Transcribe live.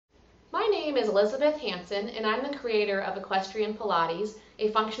name is Elizabeth Hanson, and I'm the creator of Equestrian Pilates,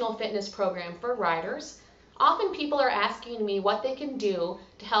 a functional fitness program for riders. Often people are asking me what they can do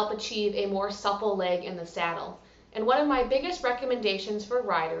to help achieve a more supple leg in the saddle. And one of my biggest recommendations for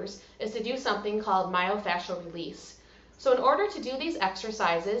riders is to do something called myofascial release. So in order to do these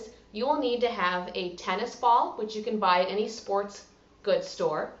exercises, you will need to have a tennis ball, which you can buy at any sports goods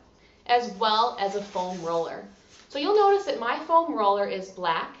store, as well as a foam roller. So you'll notice that my foam roller is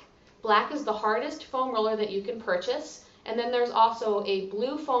black. Black is the hardest foam roller that you can purchase. And then there's also a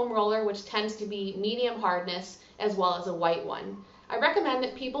blue foam roller, which tends to be medium hardness, as well as a white one. I recommend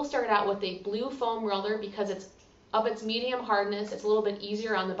that people start out with a blue foam roller because it's of its medium hardness, it's a little bit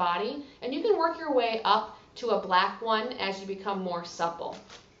easier on the body, and you can work your way up to a black one as you become more supple.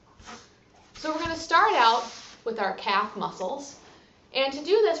 So we're going to start out with our calf muscles. And to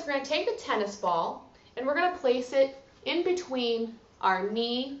do this, we're going to take the tennis ball and we're going to place it in between our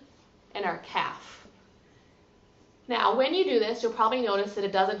knee and our calf. Now, when you do this, you'll probably notice that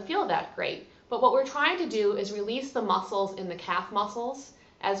it doesn't feel that great. But what we're trying to do is release the muscles in the calf muscles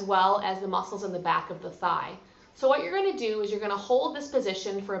as well as the muscles in the back of the thigh. So what you're going to do is you're going to hold this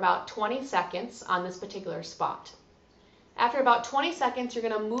position for about 20 seconds on this particular spot. After about 20 seconds, you're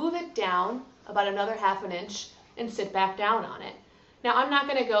going to move it down about another half an inch and sit back down on it. Now, I'm not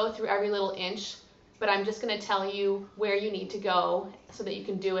going to go through every little inch, but I'm just going to tell you where you need to go so that you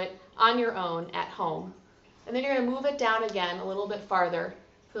can do it on your own at home. And then you're going to move it down again a little bit farther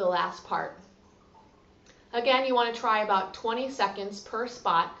for the last part. Again, you want to try about 20 seconds per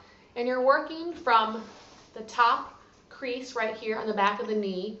spot, and you're working from the top crease right here on the back of the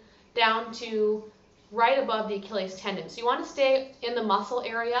knee down to right above the Achilles tendon. So you want to stay in the muscle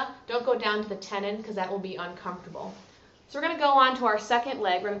area. Don't go down to the tendon because that will be uncomfortable. So we're going to go on to our second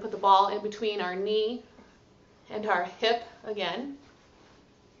leg. We're going to put the ball in between our knee and our hip again.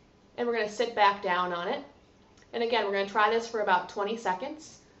 And we're going to sit back down on it. And again, we're going to try this for about 20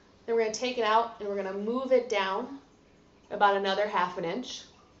 seconds. Then we're going to take it out and we're going to move it down about another half an inch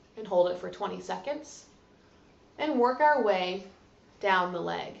and hold it for 20 seconds. And work our way down the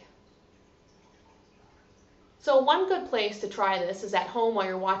leg. So one good place to try this is at home while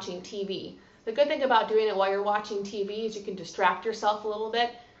you're watching TV. The good thing about doing it while you're watching TV is you can distract yourself a little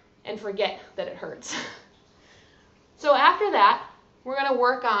bit and forget that it hurts. So after that, we're going to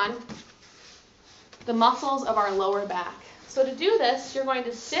work on the muscles of our lower back. So to do this, you're going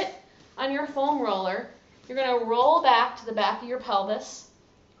to sit on your foam roller. You're going to roll back to the back of your pelvis,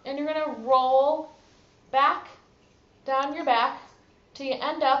 and you're going to roll back down your back till you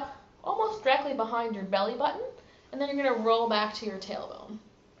end up almost directly behind your belly button, and then you're going to roll back to your tailbone.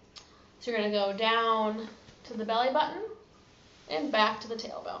 So you're going to go down to the belly button and back to the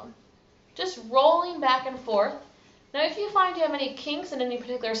tailbone. Just rolling back and forth. Now if you find you have any kinks in any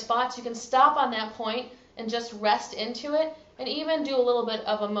particular spots, you can stop on that point and just rest into it, and even do a little bit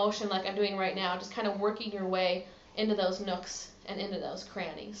of a motion like I'm doing right now, just kind of working your way into those nooks and into those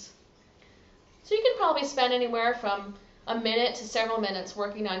crannies. So you can probably spend anywhere from a minute to several minutes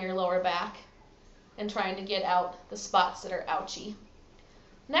working on your lower back and trying to get out the spots that are ouchy.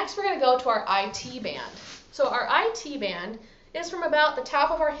 Next, we're going to go to our IT band. So our IT band is from about the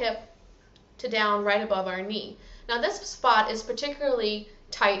top of our hip to down right above our knee. Now this spot is particularly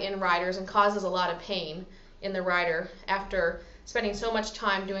tight in riders and causes a lot of pain in the rider. After spending so much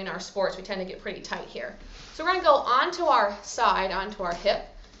time doing our sports, we tend to get pretty tight here. So we're going to go onto our side, onto our hip,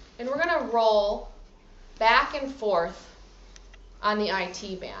 and we're going to roll back and forth on the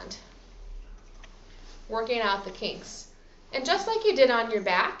IT band, working out the kinks. And just like you did on your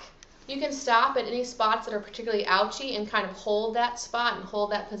back, you can stop at any spots that are particularly ouchy and kind of hold that spot and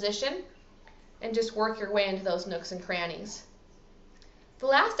hold that position and just work your way into those nooks and crannies. The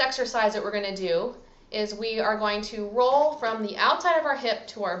last exercise that we're going to do is we are going to roll from the outside of our hip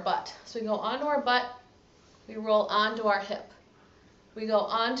to our butt. So we go onto our butt, we roll onto our hip. We go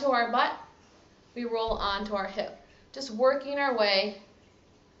onto our butt, we roll onto our hip. Just working our way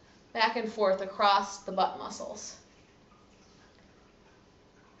back and forth across the butt muscles.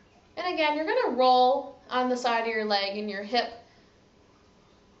 And again, you're going to roll on the side of your leg and your hip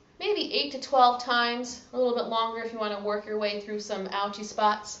maybe 8 to 12 times, or a little bit longer if you want to work your way through some ouchy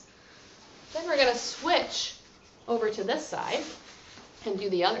spots. Then we're going to switch over to this side and do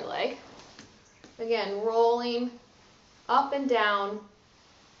the other leg. Again, rolling up and down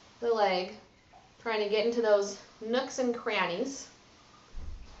the leg, trying to get into those nooks and crannies,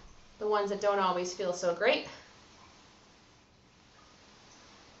 the ones that don't always feel so great.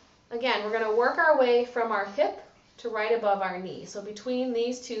 Again, we're going to work our way from our hip to right above our knee. So between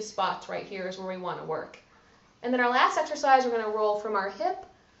these two spots right here is where we want to work. And then our last exercise, we're going to roll from our hip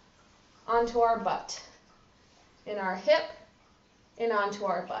onto our butt, in our hip, and onto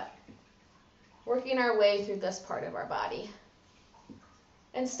our butt. Working our way through this part of our body.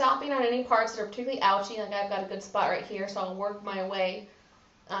 And stopping on any parts that are particularly ouchy, like I've got a good spot right here, so I'll work my way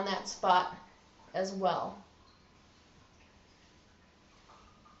on that spot as well.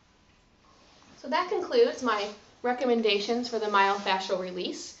 So that concludes my recommendations for the myofascial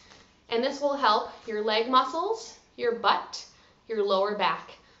release. And this will help your leg muscles, your butt, your lower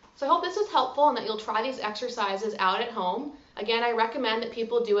back. So I hope this was helpful and that you'll try these exercises out at home. Again, I recommend that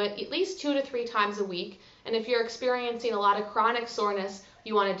people do it at least 2 to 3 times a week. And if you're experiencing a lot of chronic soreness,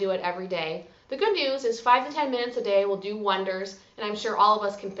 you want to do it every day. The good news is 5 to 10 minutes a day will do wonders, and I'm sure all of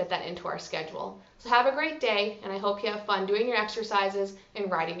us can fit that into our schedule. So have a great day, and I hope you have fun doing your exercises and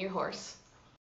riding your horse.